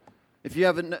If you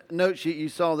have a note sheet, you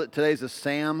saw that today's a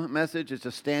Sam message. It's a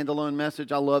standalone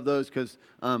message. I love those because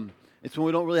it's when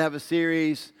we don't really have a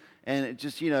series, and it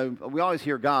just, we always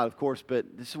hear God, of course, but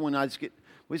this is when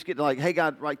we just get to like, hey,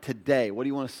 God, right today, what do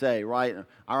you want to say, right?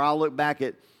 Or I'll look back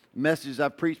at messages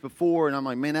I've preached before, and I'm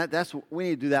like, man, we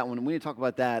need to do that one. We need to talk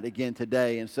about that again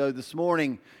today. And so this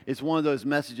morning, it's one of those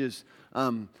messages.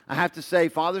 I have to say,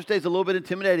 Father's Day is a little bit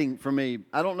intimidating for me.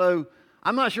 I don't know.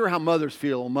 I'm not sure how mothers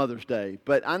feel on Mother's Day,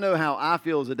 but I know how I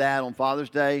feel as a dad on Father's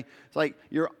Day. It's like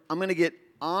I'm going to get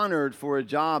honored for a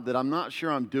job that I'm not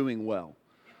sure I'm doing well.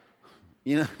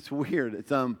 It's weird.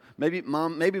 It's maybe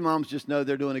moms just know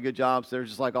they're doing a good job, so they're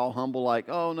just like all humble, like,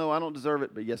 oh no, I don't deserve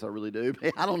it, but yes, I really do.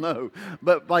 I don't know,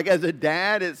 but like as a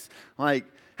dad, it's like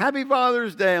Happy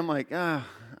Father's Day. I'm like,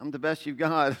 I'm the best you've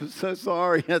got. I'm so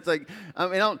sorry. It's like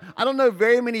I don't know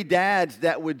very many dads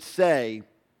that would say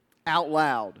out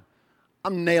loud,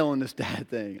 I'm nailing this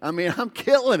dad thing. I'm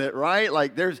killing it, right?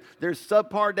 Like there's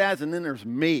subpar dads and then there's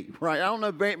me, right? I don't know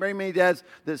very many dads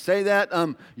that say that.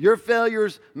 Your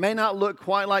failures may not look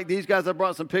quite like these guys. I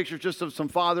brought some pictures just of some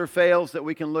father fails that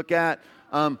we can look at.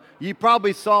 You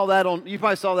probably saw that on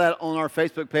our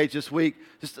Facebook page this week.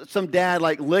 Just some dad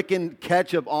like licking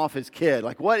ketchup off his kid.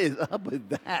 Like what is up with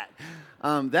that?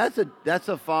 That's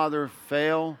a father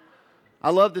fail. I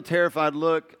love the terrified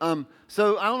look.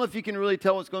 So I don't know if you can really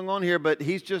tell what's going on here, but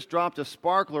he's just dropped a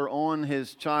sparkler on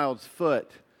his child's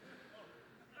foot.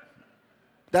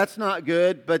 That's not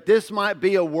good, but this might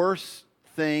be a worse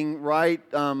thing, right?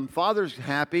 Father's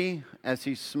happy as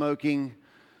he's smoking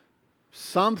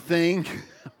something,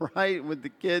 right, with the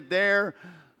kid there.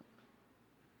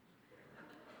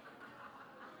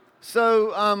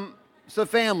 So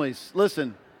families,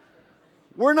 listen.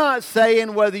 We're not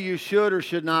saying whether you should or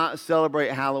should not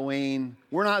celebrate Halloween.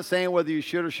 We're not saying whether you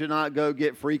should or should not go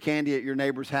get free candy at your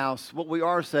neighbor's house. What we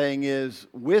are saying is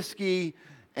whiskey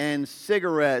and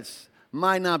cigarettes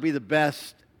might not be the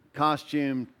best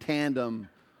costume tandem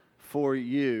for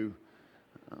you.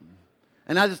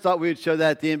 And I just thought we would show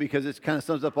that at the end because it kind of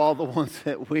sums up all the ones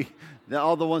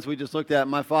all the ones we just looked at.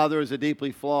 My father is a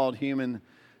deeply flawed human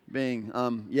being.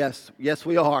 Yes,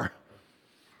 we are.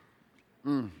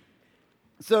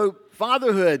 So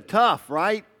fatherhood, tough,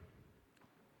 right?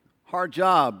 Hard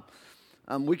job.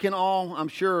 We can all, I'm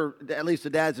sure, at least the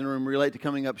dads in the room, relate to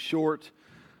coming up short.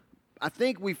 I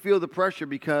think we feel the pressure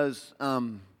because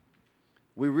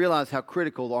we realize how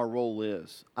critical our role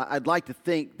is. I'd like to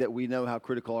think that we know how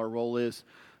critical our role is.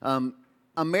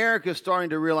 America's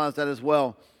starting to realize that as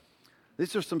well.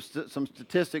 These are some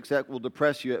statistics that will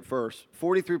depress you at first.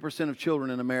 43% of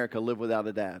children in America live without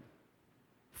a dad.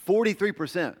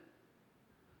 43%.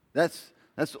 That's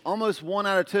almost 1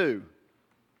 out of 2.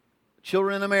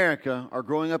 Children in America are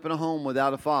growing up in a home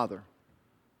without a father.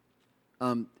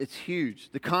 It's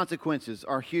huge. The consequences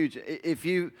are huge.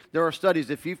 There are studies.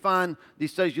 If you find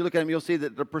these studies, you look at them, you'll see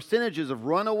that the percentages of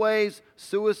runaways,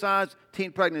 suicides,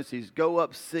 teen pregnancies go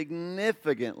up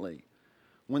significantly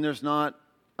when there's not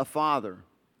a father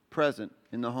present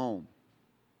in the home.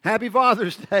 Happy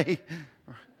Father's Day.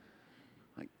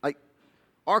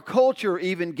 Our culture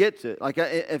even gets it. Like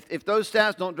if those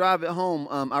stats don't drive it home,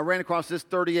 I ran across this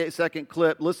 38-second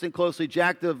clip. Listen closely.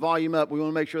 Jack the volume up. We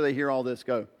want to make sure they hear all this.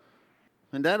 Go.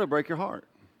 And that'll break your heart.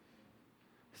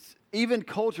 Even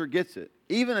culture gets it.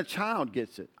 Even a child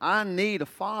gets it. I need a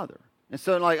father. And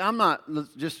so, I'm not,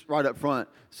 just right up front,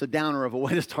 it's a downer of a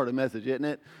way to start a message, isn't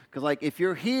it? Because, if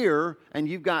you're here and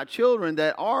you've got children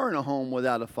that are in a home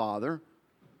without a father,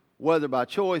 whether by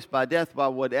choice, by death, by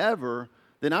whatever,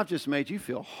 then I've just made you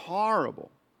feel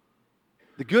horrible.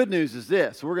 The good news is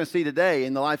this. We're going to see today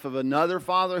in the life of another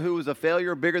father who was a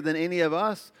failure bigger than any of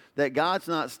us, that God's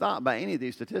not stopped by any of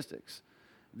these statistics.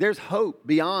 There's hope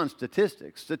beyond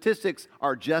statistics. Statistics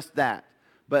are just that.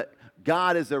 But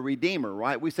God is a redeemer,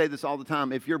 right? We say this all the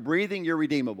time. If you're breathing, you're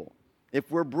redeemable.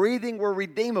 If we're breathing, we're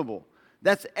redeemable.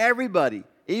 That's everybody,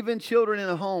 even children in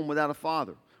a home without a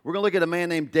father. We're going to look at a man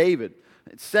named David.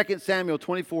 2 Samuel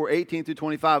 24:18 through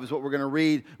 25 is what we're going to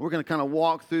read. We're going to kind of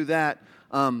walk through that.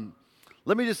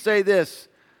 Let me just say this.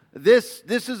 This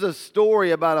is a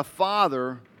story about a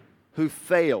father who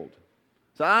failed.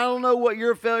 So I don't know what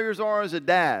your failures are as a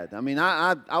dad.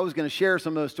 I was going to share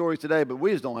some of those stories today, but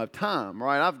we just don't have time,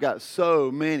 right? I've got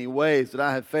so many ways that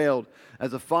I have failed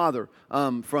as a father,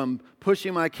 from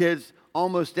pushing my kids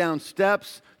almost down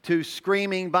steps to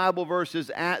screaming Bible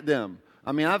verses at them.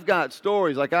 I've got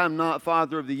stories like I'm not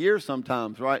Father of the Year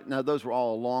sometimes, right? Now, those were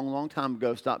all a long, long time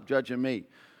ago. Stop judging me.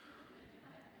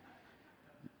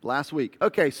 Last week.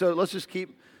 Okay, so let's just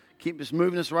keep just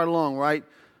moving this right along, right?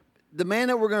 the man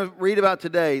that we're going to read about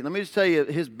today, let me just tell you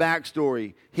his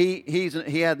backstory.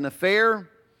 He had an affair.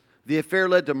 The affair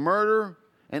led to murder,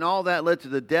 and all that led to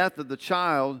the death of the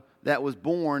child that was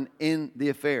born in the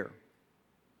affair.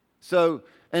 So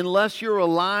unless you're a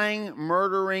lying,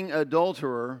 murdering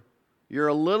adulterer, you're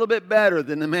a little bit better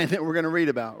than the man that we're going to read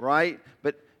about, right?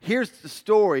 But here's the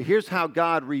story. Here's how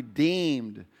God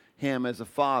redeemed him as a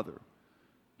father.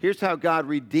 Here's how God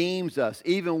redeems us,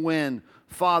 even when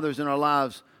fathers in our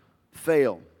lives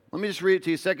fail. Let me just read it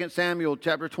to you. 2 Samuel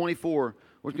chapter 24.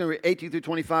 We're going to read 18 through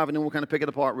 25, and then we'll kind of pick it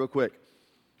apart real quick.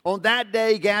 On that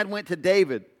day, Gad went to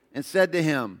David and said to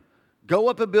him, "Go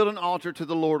up and build an altar to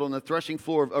the Lord on the threshing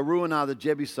floor of Araunah the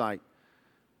Jebusite."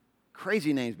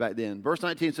 Crazy names back then. Verse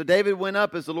 19, so David went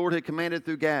up as the Lord had commanded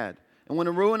through Gad. And when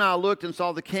Araunah looked and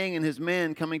saw the king and his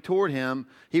men coming toward him,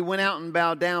 he went out and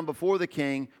bowed down before the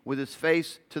king with his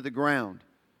face to the ground.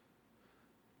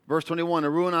 Verse 21,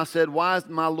 Araunah said, "Why has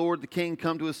my lord the king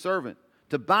come to his servant?"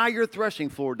 "To buy your threshing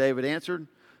floor," David answered,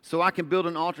 "so I can build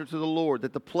an altar to the Lord,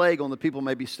 that the plague on the people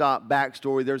may be stopped."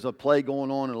 Backstory, there's a plague going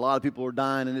on and a lot of people are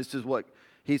dying, and this is what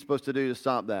he's supposed to do to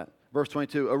stop that. Verse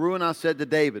 22, Araunah said to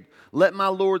David, "Let my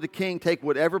lord the king take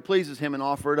whatever pleases him and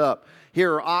offer it up.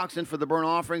 Here are oxen for the burnt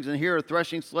offerings, and here are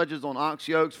threshing sledges on ox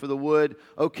yokes for the wood.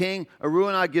 O king,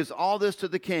 Araunah gives all this to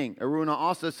the king." Araunah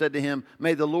also said to him,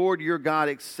 "May the Lord your God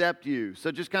accept you." So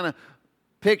just kind of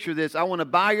picture this. I want to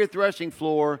buy your threshing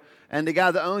floor, and the guy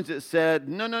that owns it said,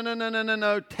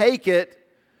 No, take it.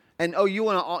 And you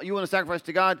want to sacrifice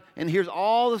to God, and here's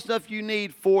all the stuff you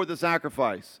need for the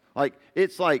sacrifice.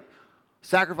 It's like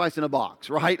sacrifice in a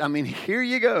box, right? I mean, here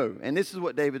you go. And this is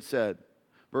what David said.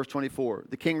 Verse 24,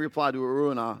 the king replied to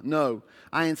Araunah, "No,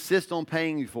 I insist on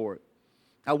paying you for it.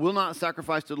 I will not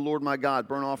sacrifice to the Lord my God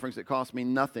burnt offerings that cost me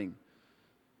nothing."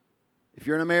 If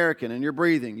you're an American and you're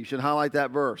breathing, you should highlight that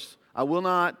verse. I will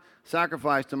not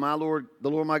sacrifice to my Lord,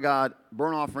 the Lord my God,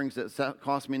 burnt offerings that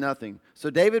cost me nothing. So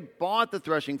David bought the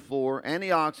threshing floor and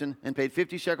the oxen and paid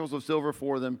 50 shekels of silver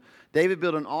for them. David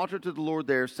built an altar to the Lord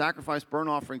there, sacrificed burnt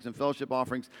offerings and fellowship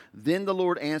offerings. Then the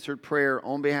Lord answered prayer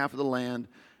on behalf of the land,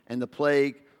 and the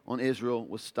plague on Israel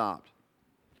was stopped.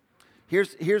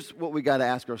 Here's what we got to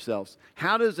ask ourselves.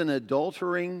 How does an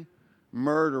adultering,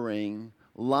 murdering,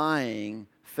 lying,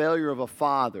 failure of a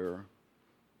father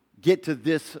get to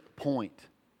this point?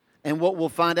 And what we'll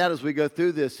find out as we go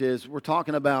through this is we're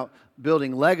talking about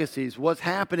building legacies. What's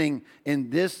happening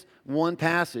in this one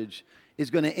passage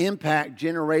is going to impact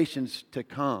generations to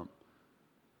come.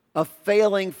 A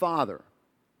failing father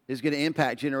is going to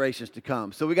impact generations to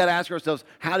come. So we got to ask ourselves,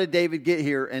 how did David get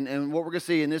here? And what we're going to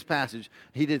see in this passage,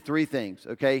 he did three things,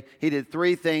 okay? He did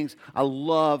three things. I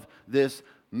love this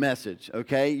message,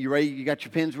 okay? You ready? You got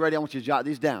your pens ready? I want you to jot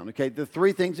these down, okay? The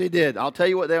three things he did. I'll tell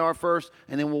you what they are first,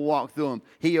 and then we'll walk through them.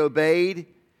 He obeyed,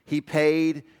 he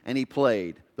paid, and he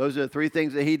played. Those are the three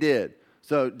things that he did.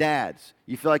 So dads,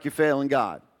 you feel like you're failing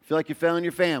God. You feel like you're failing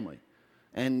your family.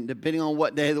 And depending on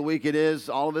what day of the week it is,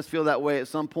 all of us feel that way at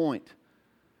some point.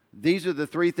 These are the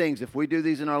three things. If we do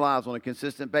these in our lives on a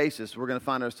consistent basis, we're going to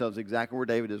find ourselves exactly where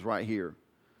David is right here.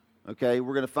 Okay?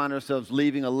 We're going to find ourselves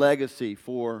leaving a legacy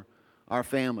for our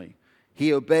family.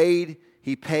 He obeyed,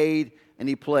 he paid, and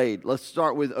he played. Let's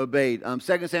start with obeyed.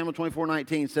 2 Samuel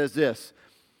 24:19 says this.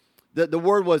 The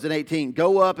word was in 18,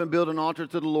 "Go up and build an altar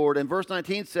to the Lord." And verse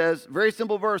 19 says, very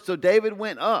simple verse, so David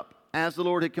went up as the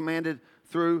Lord had commanded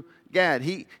through Gad.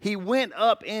 He went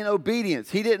up in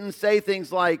obedience. He didn't say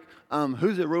things like,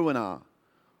 who's Araunah?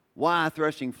 Why a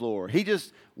threshing floor? He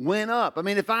just went up. I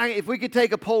mean, if we could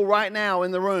take a poll right now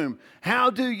in the room, how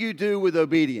do you do with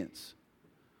obedience?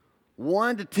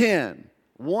 1 to 10.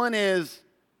 1 is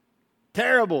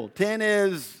terrible. 10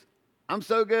 is, I'm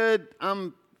so good,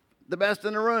 I'm the best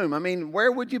in the room. I mean,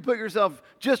 where would you put yourself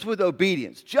just with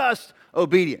obedience? Just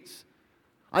obedience.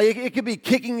 It could be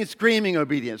kicking and screaming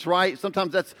obedience, right?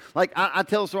 Sometimes that's, like I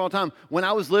tell this all the time. When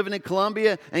I was living in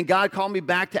Colombia and God called me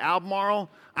back to Albemarle,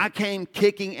 I came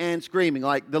kicking and screaming.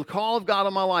 Like the call of God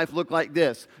on my life looked like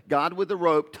this. God with the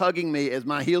rope tugging me as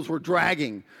my heels were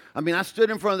dragging. I mean, I stood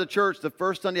in front of the church the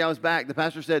first Sunday I was back. The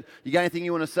pastor said, "You got anything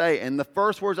you want to say?" And the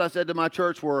first words I said to my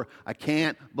church were, "I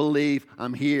can't believe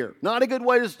I'm here." Not a good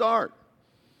way to start.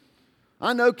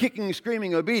 I know kicking and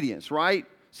screaming obedience, right?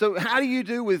 So how do you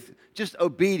do with just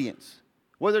obedience?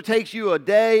 Whether it takes you a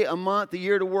day, a month, a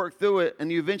year to work through it, and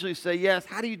you eventually say yes,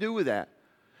 how do you do with that?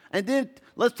 And then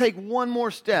let's take one more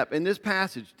step in this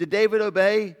passage. Did David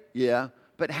obey? Yeah.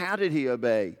 But how did he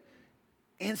obey?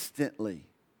 Instantly.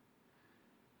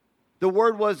 The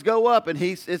word was go up, and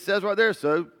it says right there,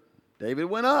 so David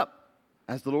went up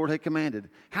as the Lord had commanded.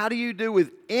 How do you do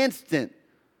with instant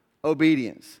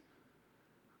obedience?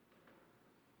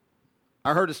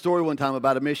 I heard a story one time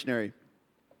about a missionary.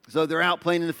 So they're out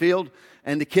playing in the field,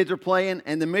 and the kids are playing,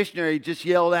 and the missionary just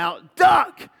yelled out,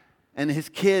 "Duck!" And his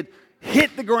kid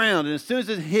hit the ground. And as soon as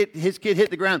his kid hit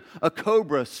the ground, a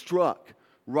cobra struck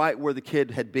right where the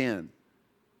kid had been.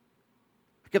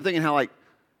 I kept thinking how,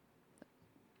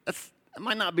 that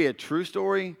might not be a true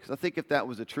story, because I think if that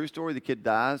was a true story, the kid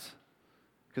dies.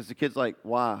 Because the kid's like,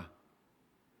 why?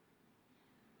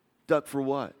 Duck for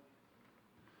what?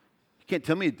 You can't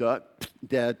tell me a duck,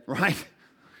 dead, right?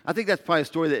 I think that's probably a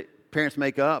story that parents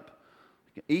make up.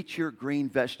 Eat your green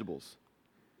vegetables.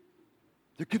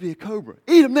 There could be a cobra.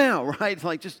 Eat them now, right? It's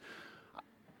like just,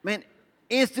 man,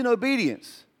 instant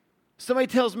obedience. Somebody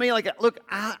tells me, look,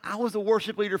 I was a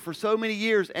worship leader for so many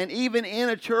years, and even in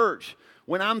a church,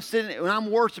 when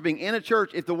I'm worshiping in a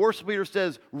church, if the worship leader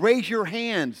says, raise your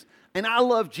hands, and I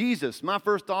love Jesus, my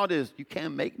first thought is, you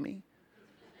can't make me.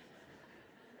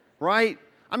 Right?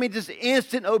 I mean, just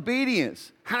instant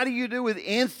obedience. How do you do with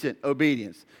instant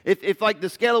obedience? If like the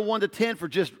scale of 1 to 10 for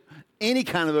just any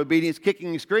kind of obedience, kicking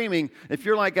and screaming, if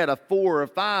you're like at a 4 or a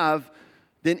 5,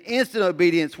 then instant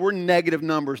obedience, we're negative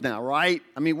numbers now, right?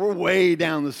 I mean, we're way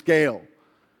down the scale.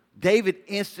 David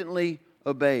instantly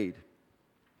obeyed.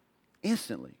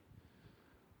 Instantly.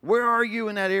 Where are you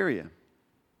in that area?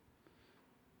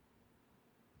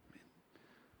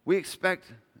 We expect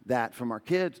that from our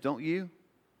kids, don't you?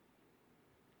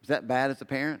 Is that bad as a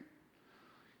parent?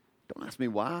 Don't ask me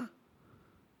why.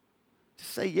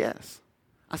 Just say yes.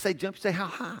 I say jump, say how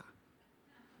high.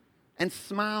 And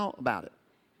smile about it,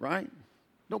 right?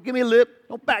 Don't give me a lip.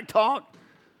 Don't back talk.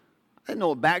 I didn't know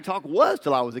what back talk was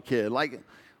till I was a kid. Like,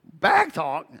 back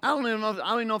talk, I don't even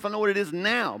know if I know what it is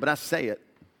now, but I say it.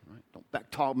 Right? Don't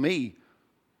back talk me.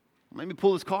 Don't make me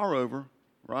pull this car over,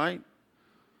 right?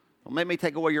 Don't make me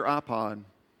take away your iPod.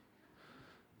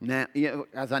 Now,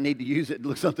 as I need to use it to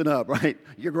look something up, right?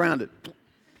 You're grounded.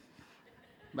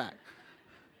 Back.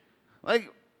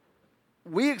 Like,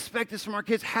 we expect this from our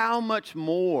kids. How much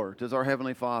more does our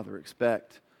Heavenly Father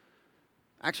expect,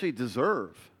 actually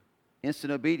deserve,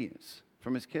 instant obedience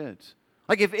from His kids?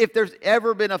 Like, if there's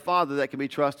ever been a father that can be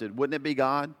trusted, wouldn't it be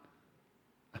God?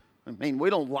 I mean, we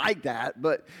don't like that,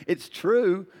 but it's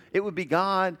true. It would be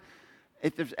God.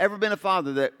 If there's ever been a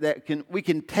father we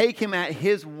can take Him at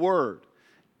His word.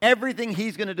 Everything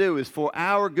He's going to do is for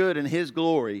our good and His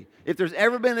glory. If there's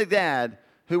ever been a dad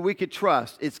who we could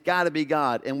trust, it's got to be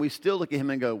God. And we still look at Him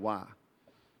and go, why?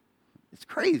 It's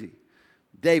crazy.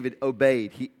 David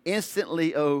obeyed. He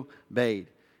instantly obeyed.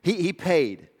 He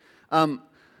paid.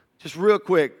 Just real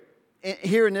quick,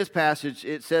 here in this passage,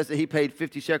 it says that he paid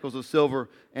 50 shekels of silver.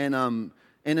 And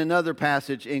in another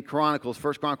passage in Chronicles,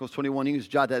 1 Chronicles 21, you can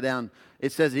just jot that down.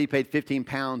 It says that he paid 15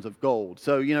 pounds of gold.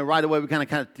 So, right away we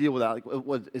kind of deal with that.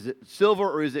 Like, is it silver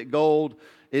or is it gold?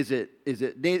 Is it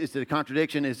a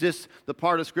contradiction? Is this the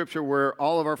part of Scripture where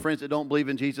all of our friends that don't believe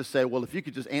in Jesus say, well, if you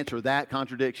could just answer that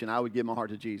contradiction, I would give my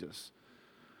heart to Jesus.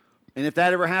 And if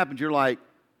that ever happens, you're like,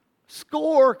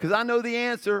 score, because I know the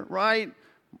answer, right?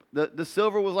 The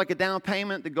silver was like a down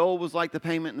payment. The gold was like the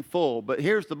payment in full. But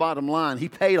here's the bottom line. He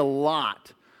paid a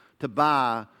lot to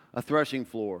buy a threshing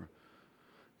floor.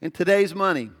 In today's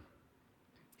money,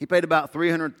 he paid about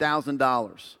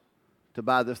 $300,000 to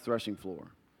buy this threshing floor.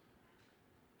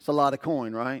 It's a lot of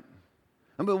coin, right?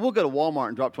 I mean, we'll go to Walmart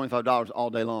and drop $25 all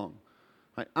day long.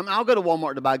 Right? I'll go to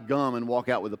Walmart to buy gum and walk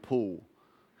out with a pool.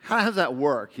 How does that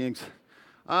work?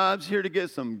 I'm just here to get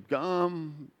some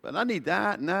gum, but I need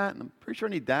that and that, and I'm pretty sure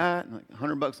I need that. And like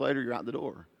 $100 later, you're out the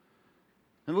door.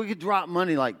 And we could drop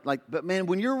money but man,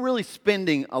 when you're really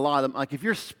spending a lot of, if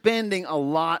you're spending a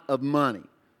lot of money,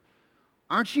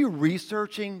 aren't you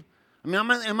researching? I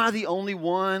mean, am I the only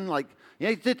one?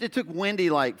 It took Wendy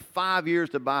 5 years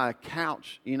to buy a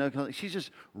couch, 'cause she's just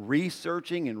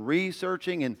researching and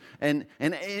researching. And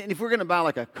if we're going to buy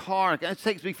a car, it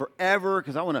takes me forever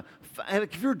because I want to,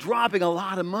 if you're dropping a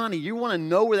lot of money, you want to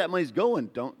know where that money's going,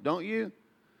 don't you?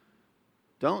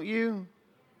 Don't you?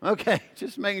 Okay,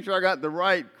 just making sure I got the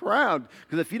right crowd.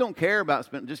 Because if you don't care about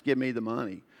spending, just give me the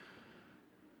money.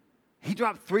 He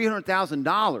dropped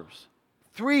 $300,000.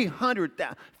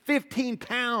 15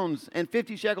 pounds and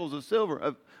 50 shekels of silver,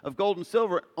 of gold and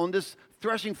silver on this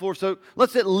threshing floor. So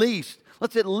let's at least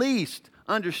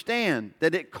understand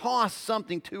that it costs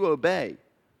something to obey.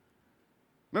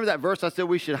 Remember that verse I said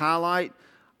we should highlight?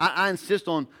 I insist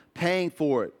on paying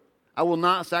for it. I will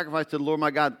not sacrifice to the Lord my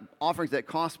God offerings that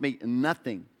cost me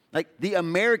nothing. Like the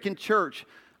American church,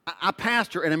 I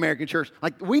pastor an American church.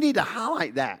 We need to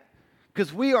highlight that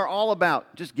because we are all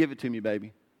about just give it to me,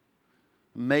 baby.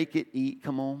 Make it eat.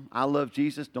 Come on. I love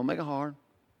Jesus. Don't make it hard.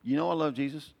 You know I love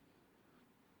Jesus.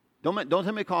 Don't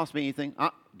tell me it costs me anything.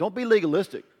 Don't be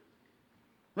legalistic.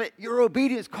 Your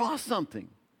obedience costs something.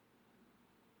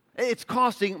 It's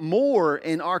costing more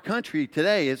in our country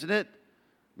today, isn't it?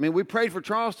 I mean, we prayed for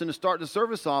Charleston to start the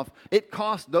service off. It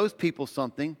cost those people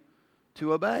something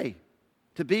to obey,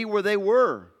 to be where they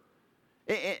were.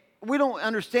 We don't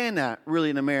understand that really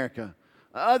in America.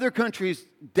 Other countries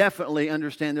definitely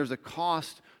understand there's a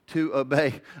cost to obey.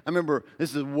 I remember,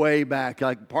 this is way back,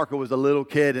 like Parker was a little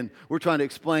kid, and we're trying to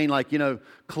explain, like,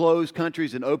 closed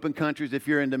countries and open countries. If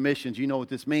you're into missions, you know what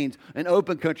this means. An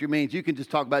open country means you can just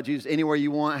talk about Jesus anywhere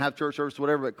you want, have church service,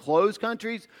 whatever. But closed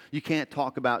countries, you can't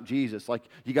talk about Jesus. Like,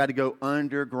 you got to go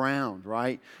underground,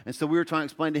 right? And so we were trying to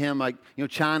explain to him, like,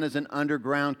 China's an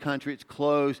underground country. It's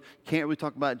closed. Can't really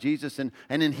talk about Jesus. And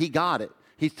then he got it.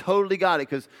 He totally got it,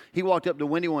 because he walked up to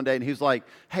Wendy one day and he was like,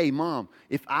 hey, Mom,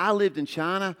 if I lived in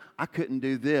China, I couldn't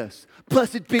do this.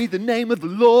 Blessed be the name of the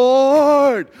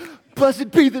Lord.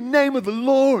 Blessed be the name of the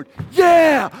Lord.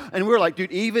 Yeah. And we're like,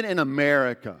 dude, even in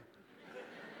America,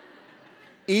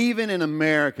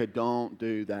 don't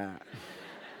do that.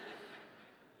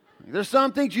 There's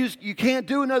some things you can't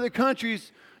do in other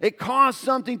countries. It costs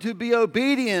something to be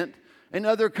obedient in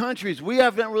other countries. We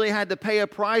haven't really had to pay a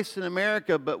price in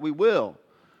America, but we will.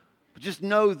 But just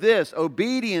know this,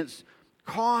 obedience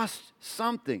costs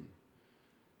something.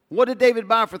 What did David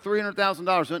buy for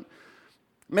 $300,000?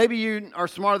 Maybe you are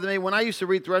smarter than me. When I used to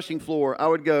read threshing floor, I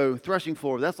would go, threshing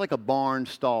floor, that's like a barn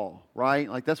stall, right?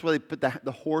 Like that's where they put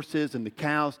the horses and the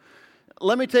cows.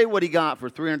 Let me tell you what he got for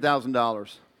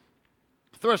 $300,000.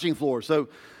 Threshing floor. So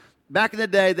back in the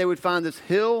day, they would find this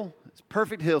hill, this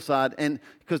perfect hillside, and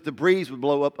because the breeze would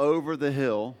blow up over the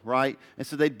hill, right? And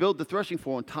so they'd build the threshing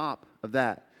floor on top of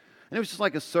that. And it was just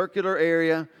like a circular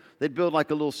area. They'd build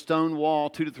like a little stone wall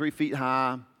 2 to 3 feet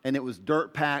high, and it was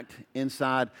dirt packed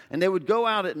inside. And they would go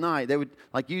out at night. They would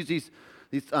like use these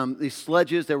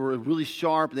sledges that were really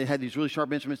sharp. They had these really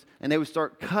sharp instruments, and they would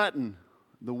start cutting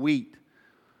the wheat.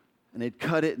 And they'd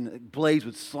cut it, and the blades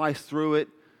would slice through it.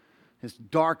 It's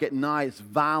dark at night. It's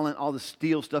violent. All the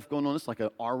steel stuff going on. It's like an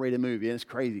R-rated movie, and it's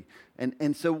crazy.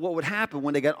 And so what would happen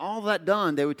when they got all that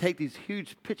done, they would take these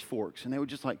huge pitchforks, and they would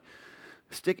just like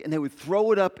stick, and they would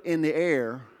throw it up in the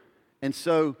air, and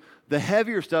so the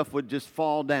heavier stuff would just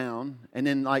fall down, and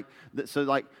then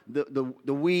the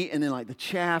wheat, and then like the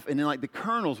chaff, and then like the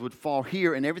kernels would fall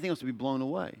here, and everything else would be blown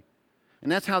away. And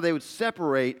that's how they would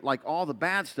separate like all the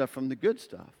bad stuff from the good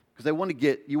stuff, because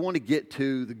you want to get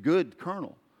to the good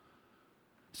kernel.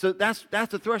 So that's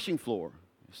the threshing floor.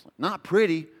 It's not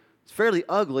pretty. It's fairly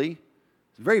ugly.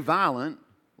 It's very violent.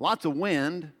 Lots of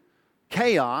wind,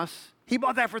 chaos. He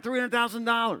bought that for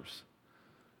 $300,000.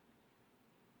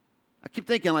 I keep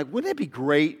thinking, like, wouldn't it be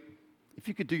great if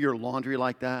you could do your laundry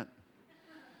like that?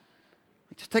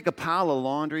 Just take a pile of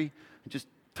laundry and just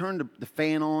turn the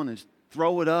fan on and just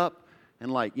throw it up,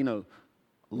 and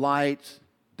lights,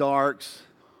 darks,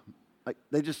 like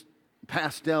they just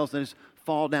pastels, they just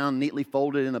fall down neatly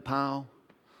folded in a pile.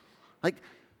 Like,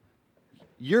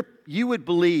 you would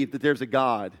believe that there's a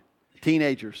God,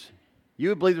 teenagers. You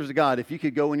would believe there's a God if you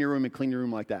could go in your room and clean your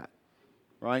room like that,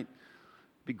 right?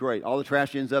 It'd be great. All the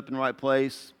trash ends up in the right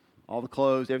place, all the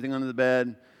clothes, everything under the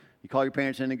bed. You call your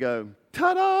parents in and go,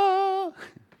 ta-da!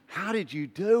 How did you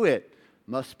do it?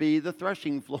 Must be the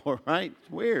threshing floor, right?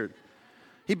 It's weird.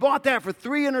 He bought that for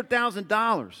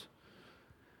 $300,000.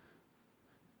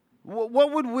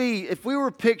 What would if we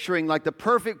were picturing like the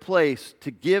perfect place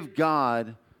to give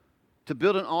God, to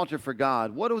build an altar for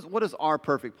God, what does our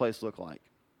perfect place look like?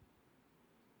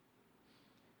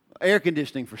 Air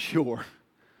conditioning for sure.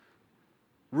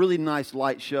 Really nice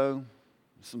light show,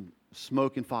 some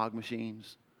smoke and fog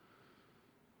machines.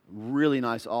 Really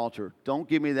nice altar. Don't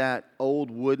give me that old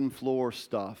wooden floor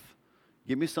stuff.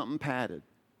 Give me something padded.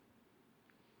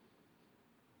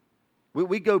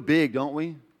 We go big, don't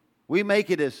we? We make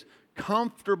it as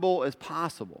comfortable as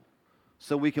possible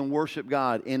so we can worship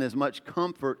God in as much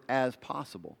comfort as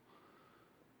possible.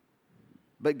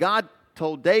 But God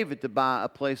told David to buy a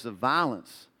place of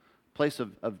violence, a place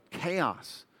of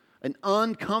chaos, an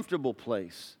uncomfortable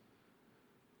place,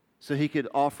 so he could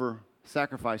offer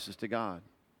sacrifices to God.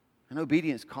 And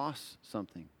obedience costs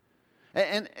something.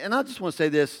 And I just want to say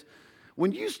this.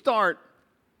 When you start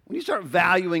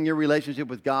valuing your relationship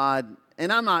with God,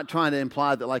 and I'm not trying to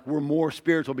imply that like we're more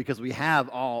spiritual because we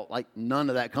have none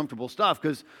of that comfortable stuff,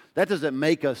 because that doesn't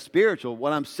make us spiritual.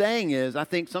 What I'm saying is I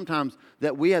think sometimes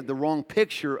that we have the wrong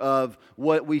picture of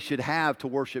what we should have to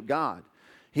worship God.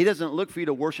 He doesn't look for you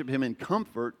to worship Him in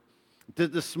comfort.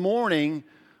 This morning,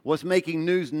 what's making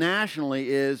news nationally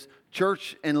is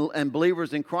church and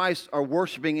believers in Christ are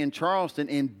worshiping in Charleston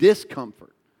in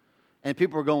discomfort. And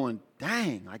people are going,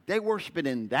 dang, like they worshiping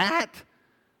in that?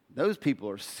 Those people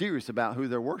are serious about who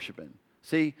they're worshiping.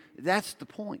 See, that's the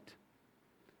point.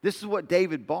 This is what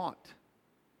David bought.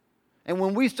 And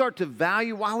when we start to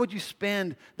value, why would you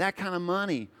spend that kind of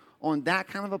money on that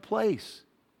kind of a place?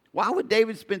 Why would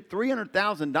David spend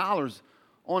 $300,000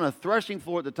 on a threshing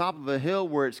floor at the top of a hill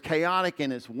where it's chaotic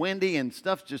and it's windy and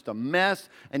stuff's just a mess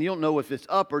and you don't know if it's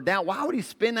up or down? Why would he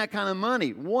spend that kind of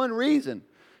money? One reason.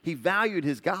 He valued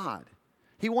his God.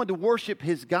 He wanted to worship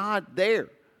his God there.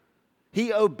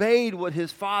 He obeyed what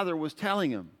his father was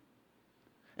telling him.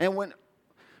 And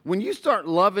when you start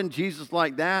loving Jesus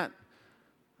like that,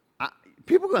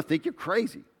 people are going to think you're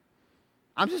crazy.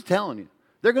 I'm just telling you.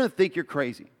 They're going to think you're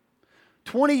crazy.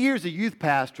 20 years of youth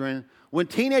pastoring, when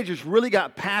teenagers really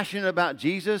got passionate about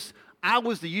Jesus, I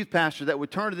was the youth pastor that would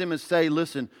turn to them and say,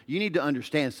 listen, you need to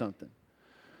understand something.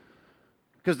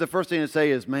 Because the first thing to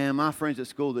say is, man, my friends at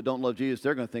school that don't love Jesus,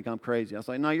 they're going to think I'm crazy. I was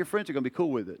like, no, your friends are going to be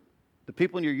cool with it. The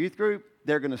people in your youth group,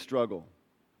 they're going to struggle.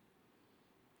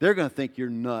 They're going to think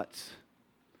you're nuts.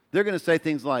 They're going to say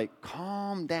things like,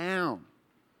 calm down.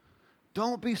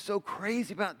 Don't be so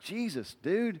crazy about Jesus,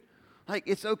 dude. Like,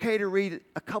 it's okay to read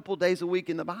a couple days a week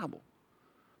in the Bible.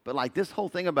 But like this whole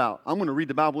thing about, I'm going to read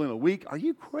the Bible in a week, are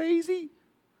you crazy?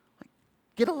 Like,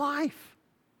 get a life.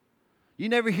 You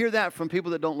never hear that from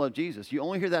people that don't love Jesus. You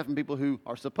only hear that from people who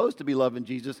are supposed to be loving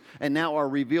Jesus and now are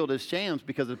revealed as shams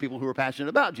because of people who are passionate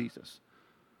about Jesus.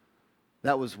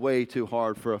 That was way too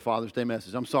hard for a Father's Day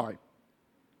message. I'm sorry.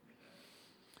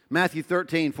 Matthew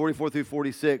 13, 44 through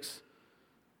 46.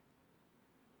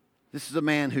 This is a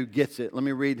man who gets it. Let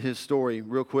me read his story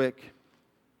real quick.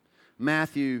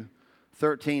 Matthew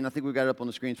 13, I think we've got it up on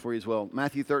the screens for you as well.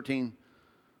 Matthew 13,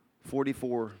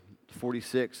 44 to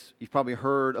 46. You've probably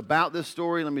heard about this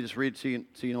story. Let me just read it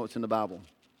so you know what's in the Bible.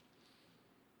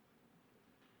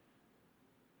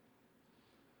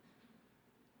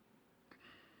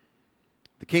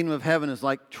 The kingdom of heaven is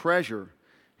like treasure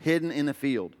hidden in a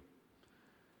field.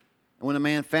 And when a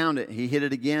man found it, he hid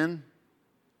it again,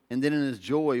 and then in his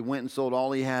joy went and sold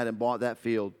all he had and bought that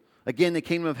field. Again, the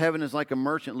kingdom of heaven is like a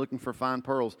merchant looking for fine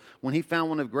pearls. When he found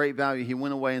one of great value, he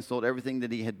went away and sold everything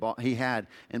that he had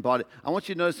and bought it. I want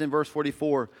you to notice in verse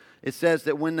 44, it says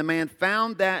that when the man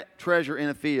found that treasure in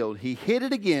a field, he hid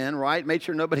it again, right? Made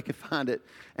sure nobody could find it.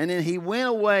 And then he went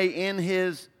away in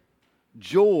his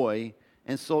joy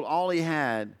and sold all he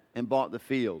had and bought the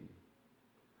field.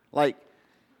 Like,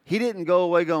 he didn't go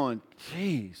away going,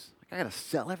 geez, I got to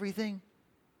sell everything?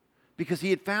 Because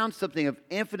he had found something of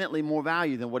infinitely more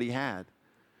value than what he had.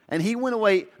 And he went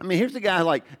away. I mean, here's the guy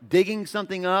like digging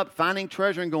something up, finding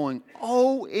treasure and going,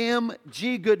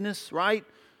 OMG goodness, right?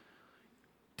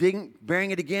 Digging,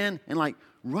 burying it again and like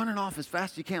running off as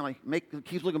fast as you can. Like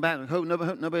keeps looking back and hope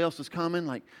nobody else is coming.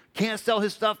 Like can't sell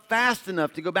his stuff fast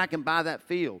enough to go back and buy that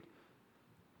field.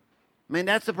 Man,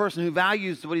 that's the person who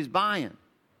values what he's buying.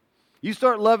 You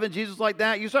start loving Jesus like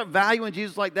that, you start valuing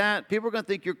Jesus like that, people are going to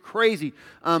think you're crazy.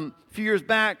 A few years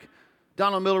back,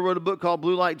 Donald Miller wrote a book called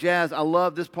Blue Like Jazz. I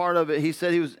love this part of it. He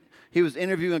said he was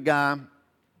interviewing a guy.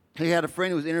 He had a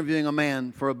friend who was interviewing a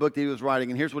man for a book that he was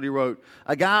writing, and here's what he wrote.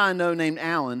 A guy I know named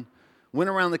Alan went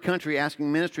around the country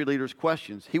asking ministry leaders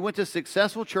questions. He went to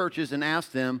successful churches and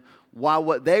asked them why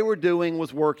what they were doing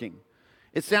was working.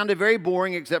 It sounded very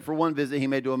boring except for one visit he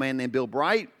made to a man named Bill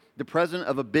Bright, the president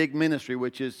of a big ministry,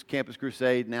 which is Campus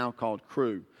Crusade, now called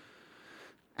Cru.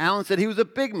 Alan said he was a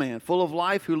big man, full of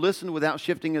life, who listened without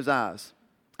shifting his eyes.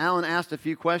 Alan asked a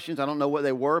few questions. I don't know what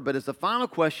they were, but as the final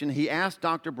question, he asked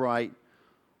Dr. Bright,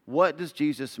 what does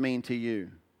Jesus mean to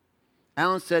you?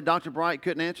 Alan said Dr. Bright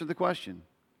couldn't answer the question.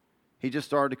 He just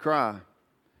started to cry.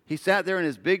 He sat there in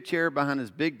his big chair behind his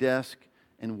big desk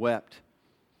and wept.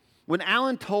 When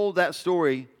Alan told that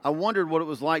story, I wondered what it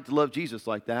was like to love Jesus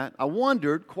like that. I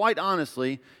wondered, quite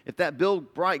honestly, if that Bill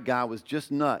Bright guy was just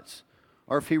nuts,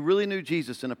 or if he really knew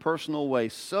Jesus in a personal way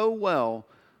so well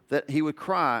that he would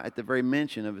cry at the very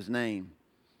mention of his name.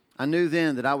 I knew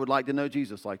then that I would like to know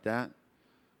Jesus like that,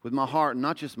 with my heart,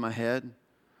 not just my head.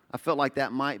 I felt like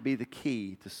that might be the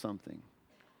key to something.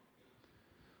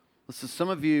 Listen, some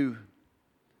of you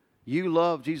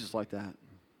love Jesus like that.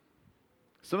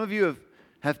 Some of you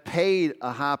have paid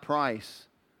a high price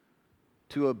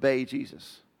to obey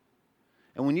Jesus.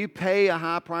 And when you pay a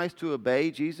high price to obey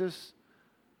Jesus,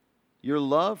 your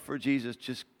love for Jesus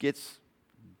just gets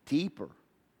deeper,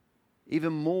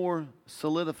 even more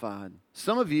solidified.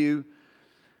 Some of you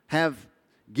have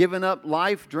given up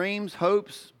life, dreams,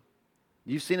 hopes.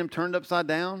 You've seen them turned upside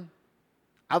down.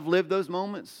 I've lived those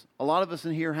moments. A lot of us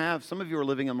in here have. Some of you are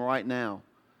living them right now.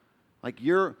 Like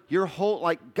your whole,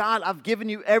 like, God, I've given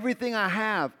you everything I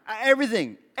have.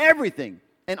 Everything.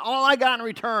 And all I got in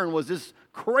return was this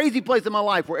crazy place in my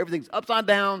life where everything's upside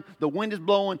down, the wind is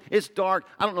blowing, it's dark,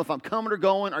 I don't know if I'm coming or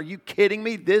going. Are you kidding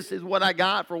me? This is what I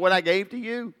got for what I gave to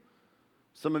you?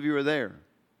 Some of you are there.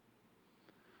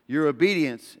 Your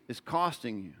obedience is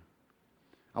costing you.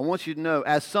 I want you to know,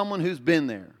 as someone who's been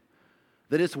there,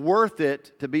 that it's worth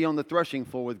it to be on the threshing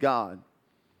floor with God.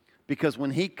 Because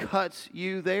when He cuts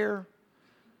you there,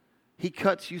 He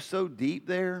cuts you so deep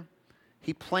there,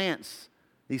 He plants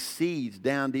these seeds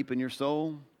down deep in your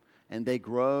soul, and they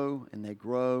grow, and they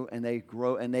grow, and they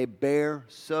grow, and they bear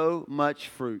so much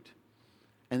fruit,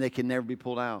 and they can never be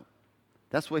pulled out.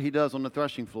 That's what He does on the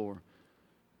threshing floor.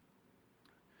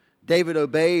 David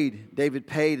obeyed, David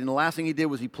paid, and the last thing he did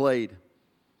was he played.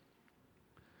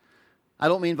 I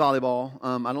don't mean volleyball.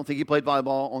 I don't think he played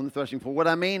volleyball on the threshing floor. What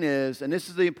I mean is, and this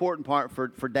is the important part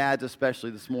for dads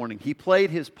especially this morning, he played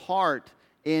his part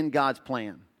in God's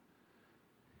plan.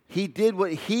 He did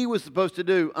what he was supposed to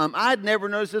do. I'd never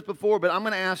noticed this before, but I'm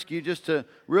going to ask you just to,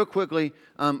 real quickly,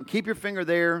 keep your finger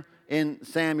there in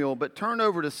Samuel, but turn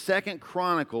over to 2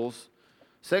 Chronicles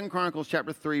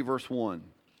chapter 3, verse 1.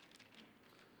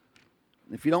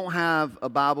 If you don't have a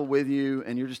Bible with you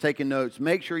and you're just taking notes,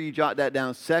 make sure you jot that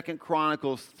down. 2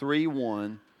 Chronicles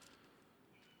 3:1.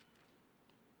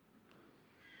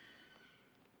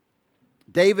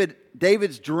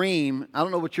 David's dream, I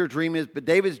don't know what your dream is, but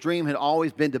David's dream had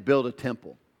always been to build a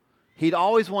temple. He'd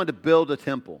always wanted to build a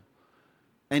temple,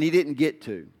 and he didn't get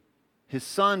to. His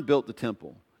son built the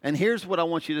temple. And here's what I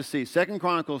want you to see. 2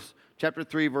 Chronicles chapter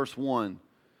 3, verse 1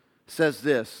 says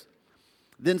this.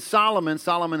 Then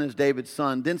Solomon is David's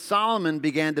son, then Solomon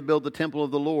began to build the temple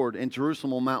of the Lord in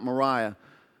Jerusalem on Mount Moriah.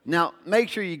 Now, make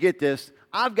sure you get this.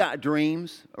 I've got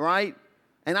dreams, right?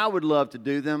 And I would love to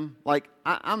do them. Like,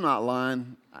 I'm not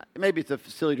lying. Maybe it's a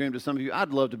silly dream to some of you. I'd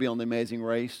love to be on The Amazing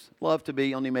Race. Love to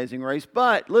be on The Amazing Race.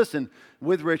 But listen,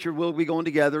 with Richard, we'll be going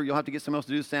together. You'll have to get someone else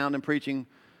to do sound and preaching.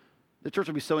 The church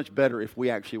will be so much better if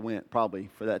we actually went, probably,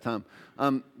 for that time.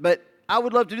 But I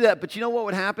would love to do that, but you know what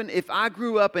would happen? If I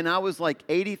grew up and I was like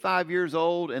 85 years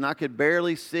old and I could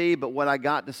barely see, but what I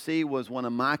got to see was one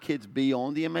of my kids be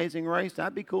on The Amazing Race,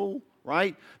 that'd be cool,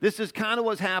 right? This is kind of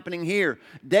what's happening here.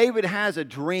 David has a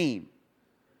dream,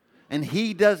 and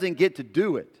he doesn't get to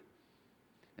do it.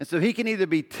 And so he can either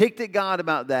be ticked at God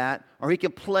about that, or he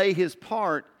can play his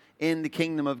part in the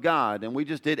kingdom of God. And we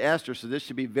just did Esther, so this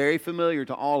should be very familiar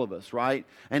to all of us, right?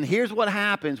 And here's what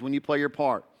happens when you play your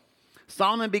part.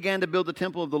 Solomon began to build the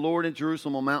temple of the Lord in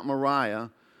Jerusalem on Mount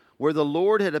Moriah, where the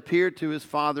Lord had appeared to his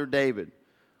father David.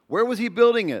 Where was he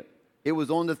building it? It was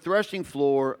on the threshing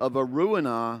floor of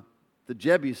Aruanah, the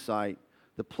Jebusite,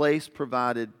 the place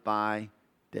provided by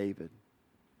David.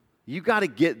 You got to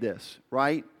get this,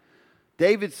 right?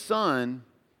 David's son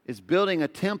is building a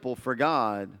temple for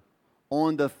God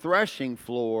on the threshing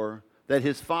floor that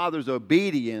his father's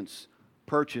obedience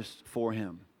purchased for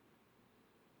him.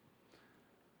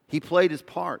 He played his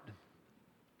part.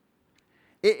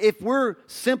 If we're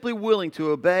simply willing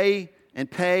to obey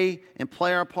and pay and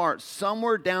play our part,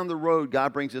 somewhere down the road,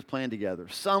 God brings His plan together.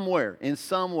 Somewhere, in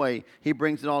some way, He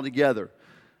brings it all together.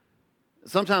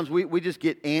 Sometimes we just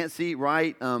get antsy,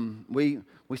 right?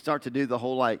 We start to do the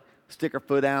whole, like, stick our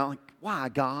foot out. Like, why,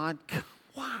 God?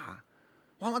 Why?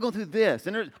 Why am I going through this?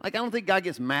 And I don't think God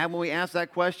gets mad when we ask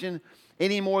that question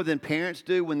any more than parents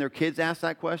do when their kids ask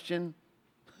that question.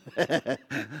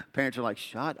 Parents are like,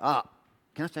 shut up.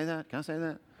 Can I say that? Can I say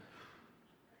that?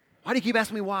 Why do you keep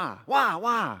asking me why?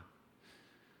 Why?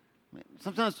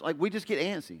 Sometimes, like, we just get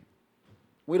antsy.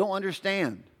 We don't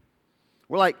understand.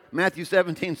 We're like Matthew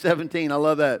 17:17. I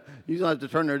love that. You don't have to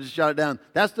turn there, just jot it down.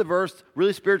 That's the verse,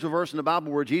 really spiritual verse in the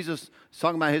Bible where Jesus is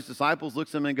talking about His disciples,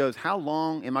 looks at them and goes, how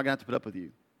long am I going to have to put up with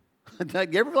you?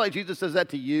 You ever feel like Jesus says that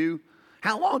to you?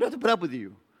 How long do I have to put up with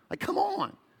you? Like, come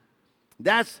on.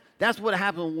 That's what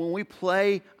happens when we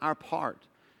play our part.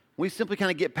 We simply kind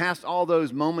of get past all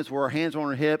those moments where our hands are on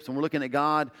our hips and we're looking at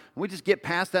God. And we just get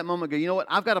past that moment and go, you know what?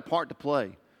 I've got a part to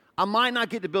play. I might not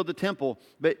get to build the temple,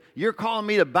 but you're calling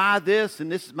me to buy this,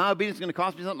 and this my obedience is going to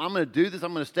cost me something. I'm going to do this.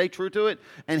 I'm going to stay true to it.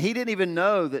 And he didn't even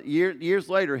know that years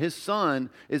later, his son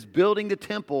is building the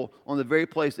temple on the very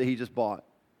place that he just bought.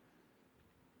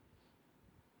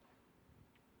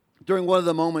 During one of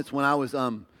the moments when I was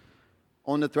on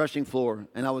the threshing floor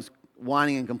and I was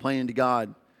whining and complaining to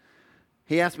God,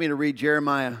 he asked me to read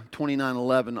Jeremiah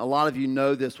 29:11. A lot of you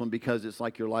know this one because it's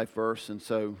like your life verse, and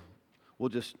so we'll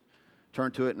just turn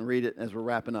to it and read it as we're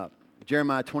wrapping up.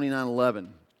 Jeremiah 29:11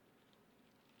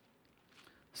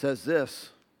 says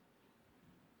this.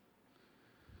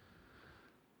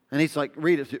 And he's like,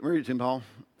 read it to him, Paul.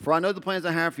 For I know the plans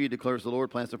I have for you, declares the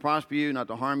Lord, plans to prosper you, not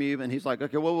to harm you. And he's like,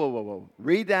 okay, whoa.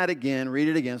 Read that again. Read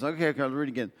it again. It's like, okay, I'll read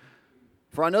it again.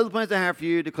 For I know the plans I have for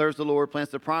you, declares the Lord, plans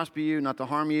to prosper you, not to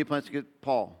harm you, plans to get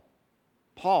Paul,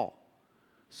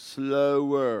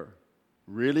 slower.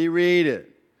 Really read it.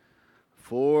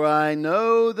 For I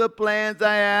know the plans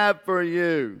I have for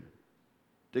you,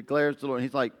 declares the Lord. And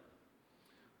he's like,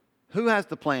 who has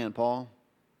the plan, Paul?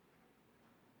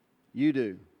 You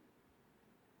do.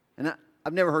 And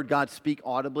I've never heard God speak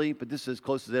audibly, but this is as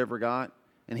close as I ever got.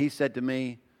 And he said to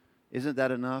me, isn't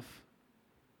that enough?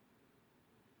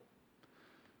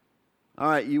 All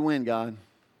right, you win, God.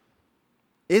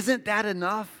 Isn't that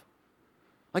enough?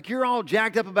 Like you're all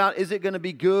jacked up about is it going to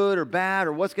be good or bad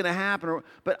or what's going to happen.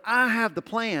 But I have the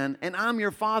plan, and I'm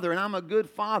your father, and I'm a good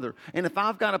father. And if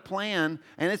I've got a plan,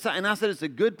 and I said it's a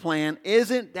good plan,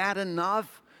 isn't that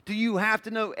enough? Do you have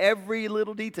to know every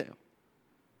little detail?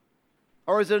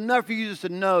 Or is it enough for you just to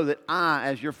know that I,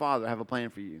 as your father, have a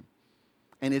plan for you?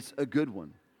 And it's a good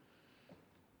one.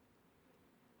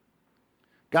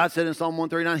 God said in Psalm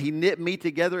 139, He knit me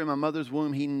together in my mother's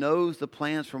womb. He knows the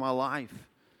plans for my life.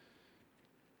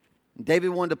 David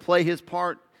wanted to play his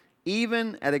part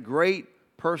even at a great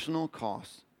personal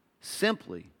cost.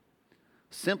 Simply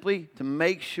to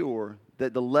make sure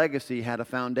that the legacy had a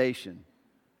foundation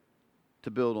to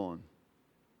build on.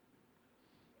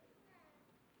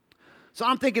 So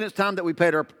I'm thinking it's time that we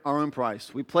paid our own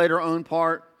price. We played our own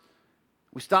part.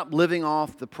 We stopped living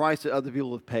off the price that other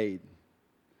people have paid.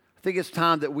 I think it's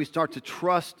time that we start to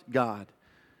trust God.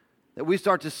 That we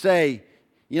start to say,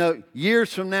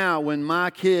 years from now when my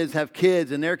kids have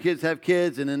kids and their kids have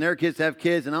kids and then their kids have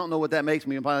kids, and I don't know what that makes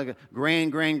me. I'm probably like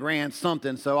a grand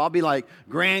something. So I'll be like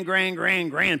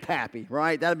grandpappy,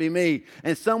 right? That'd be me.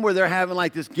 And somewhere they're having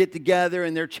like this get together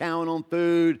and they're chowing on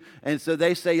food. And so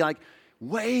they say like,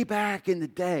 way back in the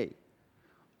day,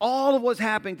 all of what's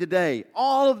happening today,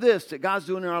 all of this that God's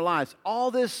doing in our lives, all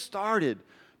this started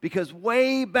because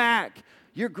way back,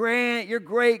 your great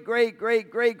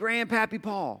grandpappy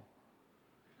Paul,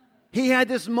 he had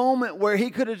this moment where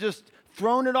he could have just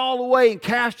thrown it all away and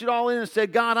cashed it all in and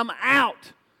said, God, I'm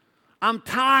out. I'm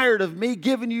tired of me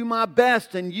giving you my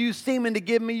best and you seeming to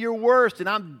give me your worst, and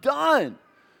I'm done.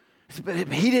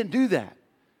 But he didn't do that.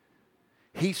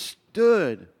 He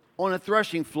stood on a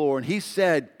threshing floor and he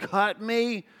said, cut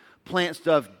me, plant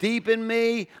stuff deep in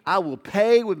me. I will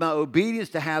pay with my obedience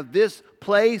to have this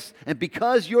place. And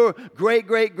because your great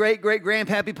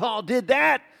grandpappy Paul did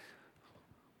that,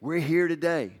 we're here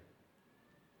today.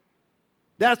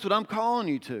 That's what I'm calling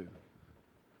you to.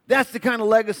 That's the kind of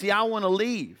legacy I want to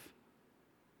leave.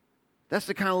 That's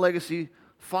the kind of legacy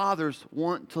fathers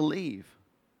want to leave.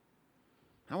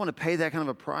 I want to pay that kind of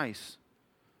a price.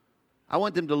 I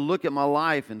want them to look at my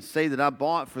life and say that I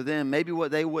bought for them maybe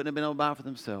what they wouldn't have been able to buy for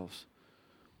themselves.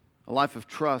 A life of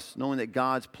trust, knowing that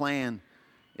God's plan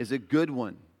is a good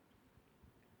one.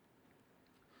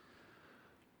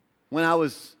 When I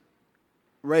was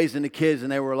raising the kids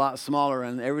and they were a lot smaller,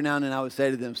 and every now and then I would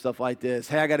say to them stuff like this: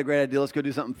 hey, I got a great idea, let's go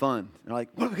do something fun. And they're like,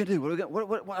 what are we going to do?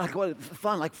 What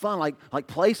fun, like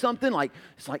play something, like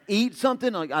it's like eat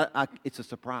something, like it's a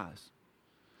surprise.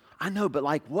 I know, but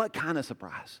like what kind of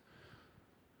surprise?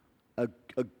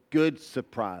 A good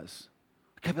surprise.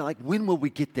 Okay, but like when will we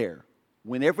get there?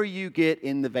 Whenever you get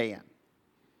in the van.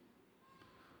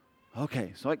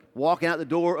 Okay, so like walking out the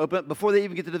door, open up before they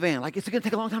even get to the van. Like, is it going to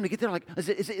take a long time to get there? Like, is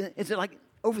it like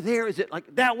over there? Is it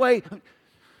like that way?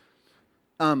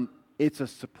 It's a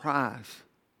surprise.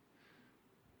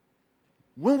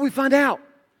 When will we find out?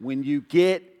 When you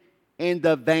get in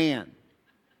the van.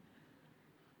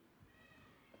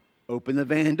 Open the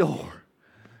van door.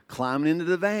 Climbing into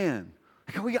the van.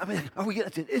 Like, are we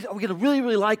going to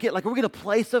really like it? Like, are we going to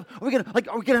play stuff? Are we going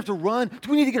to have to run?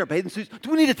 Do we need to get our bathing suits?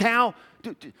 Do we need a towel?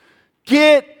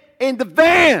 Get in the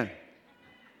van.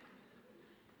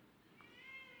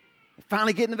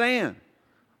 Finally get in the van.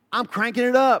 I'm cranking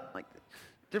it up. Like,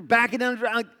 they're backing down.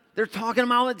 Like, they're talking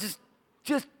about it.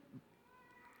 Just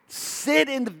sit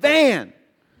in the van.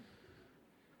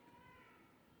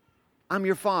 I'm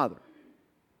your father.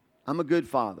 I'm a good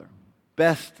father.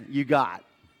 Best you got.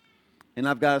 And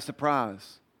I've got a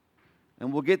surprise.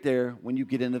 And we'll get there when you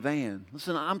get in the van.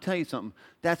 Listen, I'm telling you something.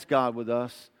 That's God with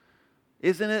us.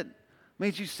 Isn't it?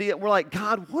 Made you see it. We're like,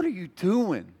 God, what are you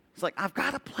doing? It's like, I've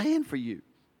got a plan for you.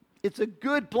 It's a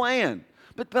good plan.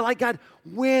 But like, God,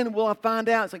 when will I find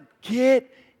out? It's like,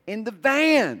 get in the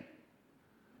van.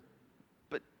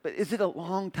 But is it a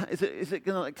long time? Is it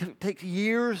going to take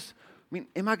years? I mean,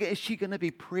 is she going to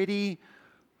be pretty?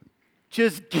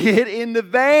 Just get in the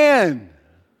van.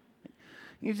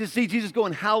 You just see Jesus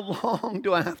going, how long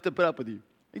do I have to put up with you?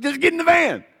 Just get in the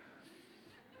van.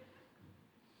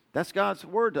 That's God's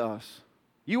word to us.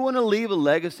 You want to leave a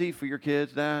legacy for your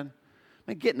kids, Dad?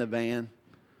 Man, get in the van.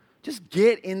 Just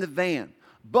get in the van.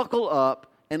 Buckle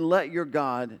up and let your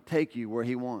God take you where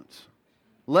He wants.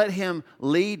 Let Him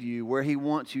lead you where He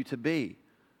wants you to be.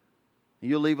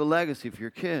 You'll leave a legacy for your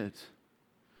kids.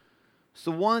 It's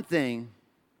the one thing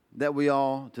that we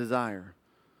all desire.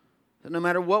 That no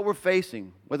matter what we're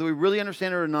facing, whether we really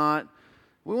understand it or not,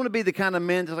 we want to be the kind of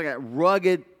men that's like a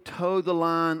rugged, toe the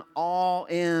line, all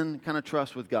in kind of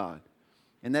trust with God.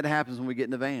 And that happens when we get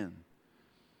in the van.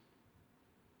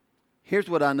 Here's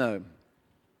what I know.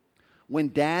 When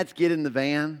dads get in the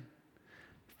van,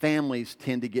 families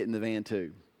tend to get in the van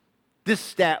too. This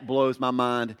stat blows my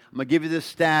mind. I'm going to give you this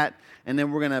stat, and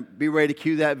then we're going to be ready to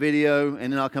cue that video,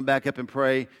 and then I'll come back up and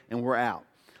pray, and we're out.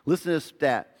 Listen to this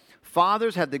stat.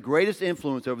 Fathers have the greatest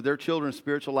influence over their children's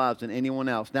spiritual lives than anyone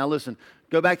else. Now listen,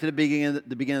 go back to the beginning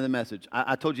of the message.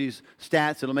 I told you these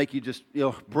stats that'll make you just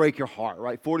break your heart,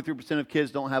 right? 43% of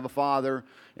kids don't have a father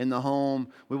in the home.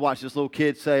 We watched this little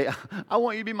kid say, I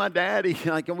want you to be my daddy.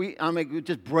 It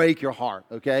just break your heart,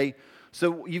 okay?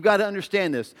 So you've got to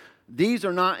understand this. These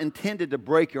are not intended to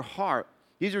break your heart.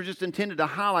 These are just intended to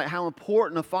highlight how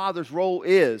important a father's role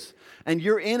is. And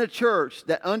you're in a church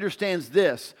that understands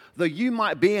this. Though you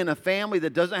might be in a family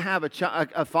that doesn't have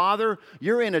a father,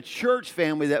 you're in a church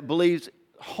family that believes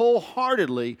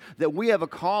wholeheartedly that we have a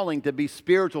calling to be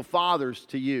spiritual fathers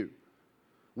to you.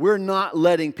 We're not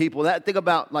letting people, think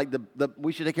about like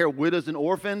we should take care of widows and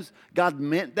orphans. God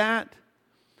meant that.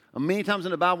 Many times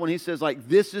in the Bible when He says like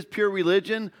this is pure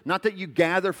religion, not that you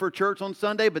gather for church on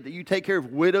Sunday, but that you take care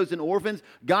of widows and orphans,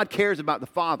 God cares about the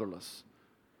fatherless.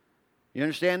 You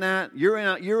understand that? You're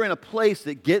in a place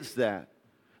that gets that.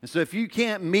 And so if you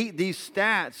can't meet these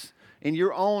stats in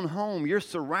your own home, you're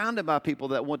surrounded by people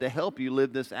that want to help you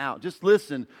live this out. Just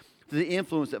listen to the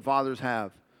influence that fathers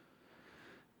have.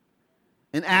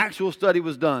 An actual study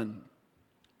was done.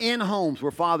 In homes where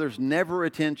fathers never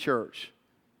attend church,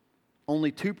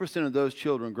 only 2% of those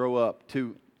children grow up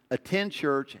to attend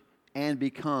church and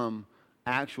become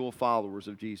actual followers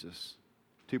of Jesus.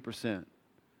 2%.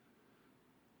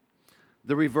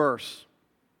 The reverse.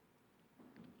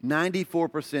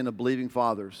 94% of believing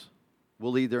fathers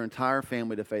will lead their entire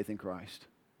family to faith in Christ.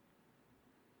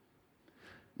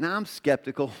 Now I'm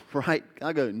skeptical, right?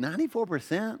 I go,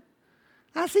 94%?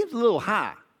 That seems a little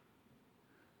high.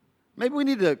 Maybe we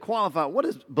need to qualify, what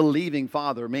does believing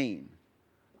father mean?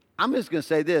 I'm just going to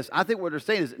say this. I think what they're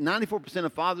saying is 94%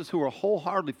 of fathers who are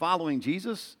wholeheartedly following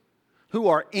Jesus, who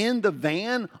are in the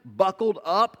van, buckled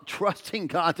up, trusting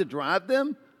God to drive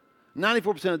them,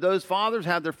 94% of those fathers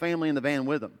have their family in the van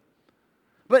with them.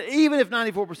 But even if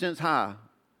 94% is high,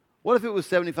 what if it was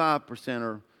 75%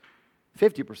 or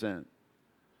 50%?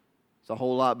 It's a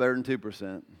whole lot better than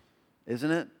 2%,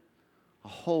 isn't it? A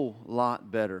whole lot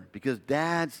better, because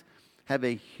dads have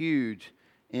a huge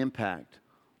impact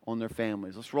on their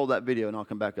families. Let's roll that video and I'll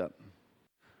come back up.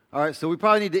 All right, so we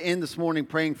probably need to end this morning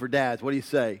praying for dads. What do you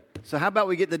say? So how about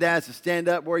we get the dads to stand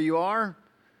up where you are?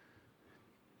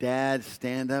 Dads,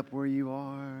 stand up where you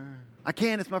are. I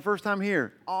can. It's my first time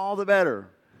here. All the better.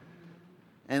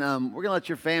 And we're going to let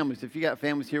your families, if you got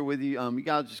families here with you, you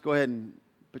guys just go ahead and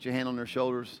put your hand on their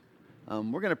shoulders. We're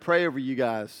going to pray over you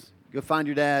guys. Go find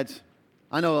your dads.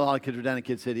 I know a lot of kids are down in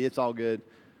Kid City. It's all good.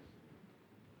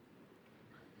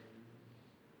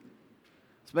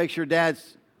 Let's make sure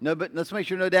let's make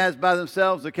sure no dads by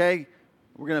themselves, okay?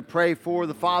 We're going to pray for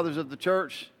the fathers of the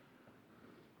church.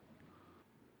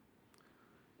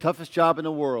 Toughest job in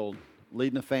the world,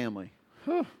 leading a family.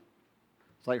 Whew.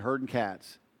 It's like herding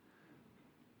cats.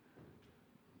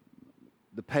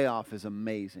 The payoff is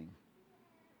amazing.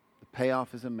 The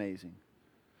payoff is amazing.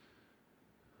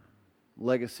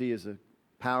 Legacy is a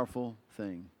powerful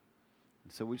thing.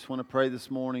 So we just want to pray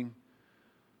this morning.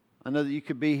 I know that you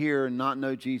could be here and not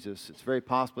know Jesus. It's very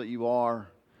possible that you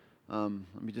are. Let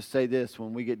me just say this.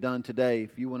 When we get done today,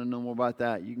 if you want to know more about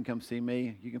that, you can come see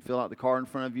me. You can fill out the card in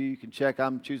front of you. You can check,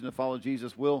 I'm choosing to follow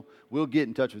Jesus. We'll get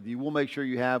in touch with you. We'll make sure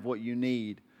you have what you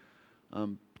need.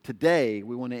 Today,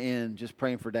 we want to end just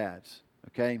praying for dads,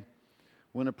 okay?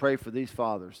 We want to pray for these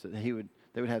fathers, that they would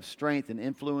have strength and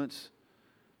influence,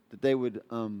 that they would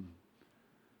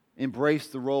embrace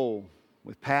the role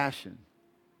with passion,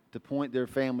 to point their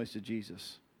families to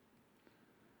Jesus.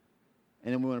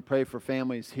 And then we want to pray for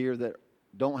families here that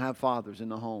don't have fathers in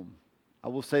the home. I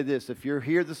will say this, if you're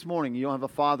here this morning, you don't have a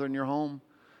father in your home,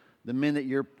 the men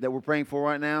that we're praying for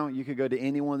right now, you could go to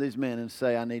any one of these men and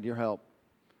say, I need your help.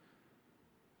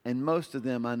 And most of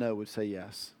them I know would say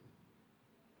yes.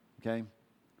 Okay?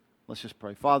 Let's just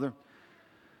pray. Father,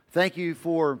 thank you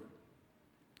for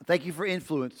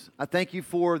influence. I thank you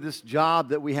for this job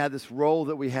that we have, this role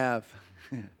that we have.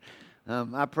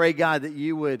 I pray, God, that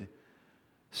you would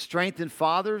strengthen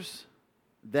fathers,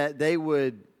 that they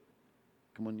would,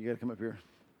 come on, you got to come up here.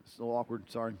 It's a little awkward,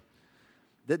 sorry.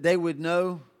 That they would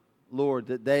know, Lord,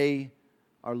 that they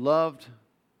are loved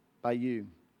by you.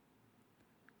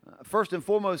 First and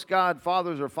foremost, God,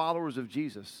 fathers are followers of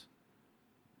Jesus.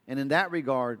 And in that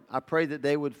regard, I pray that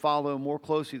they would follow more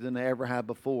closely than they ever have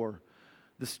before.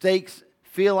 The stakes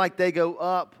feel like they go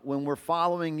up when we're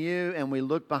following you and we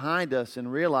look behind us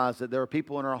and realize that there are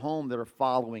people in our home that are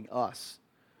following us.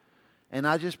 And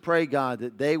I just pray, God,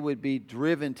 that they would be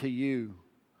driven to you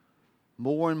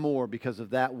more and more because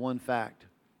of that one fact.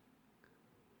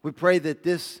 We pray that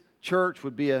this church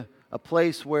would be a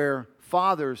place where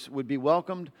fathers would be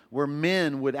welcomed, where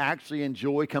men would actually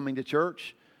enjoy coming to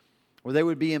church, where they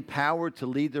would be empowered to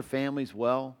lead their families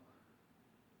well.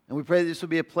 And we pray that this would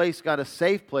be a place, God, a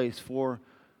safe place for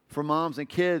moms and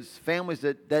kids, families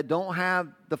that don't have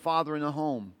the father in the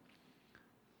home,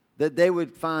 that they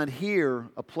would find here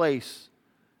a place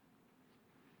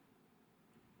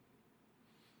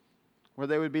where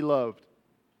they would be loved.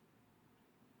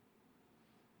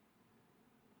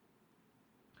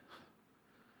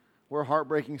 Where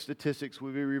heartbreaking statistics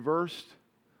would be reversed.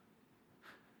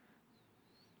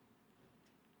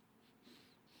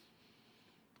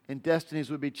 And destinies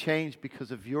would be changed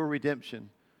because of your redemption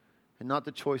and not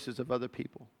the choices of other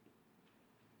people.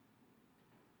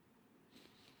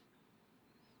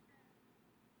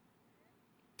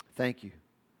 Thank you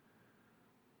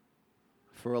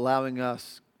for allowing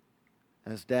us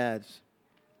as dads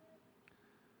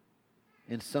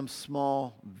in some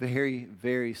small, very,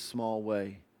 very small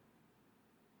way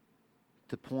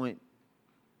to point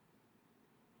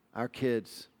our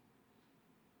kids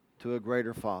to a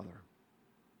greater Father.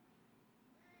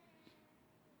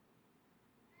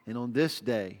 And on this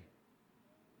day,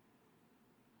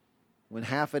 when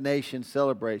half a nation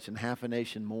celebrates and half a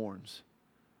nation mourns,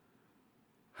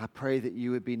 I pray that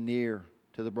you would be near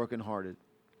to the brokenhearted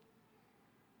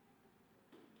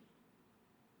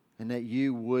and that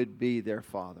you would be their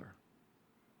Father.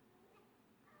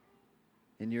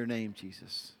 In your name,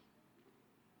 Jesus.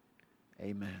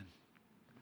 Amen.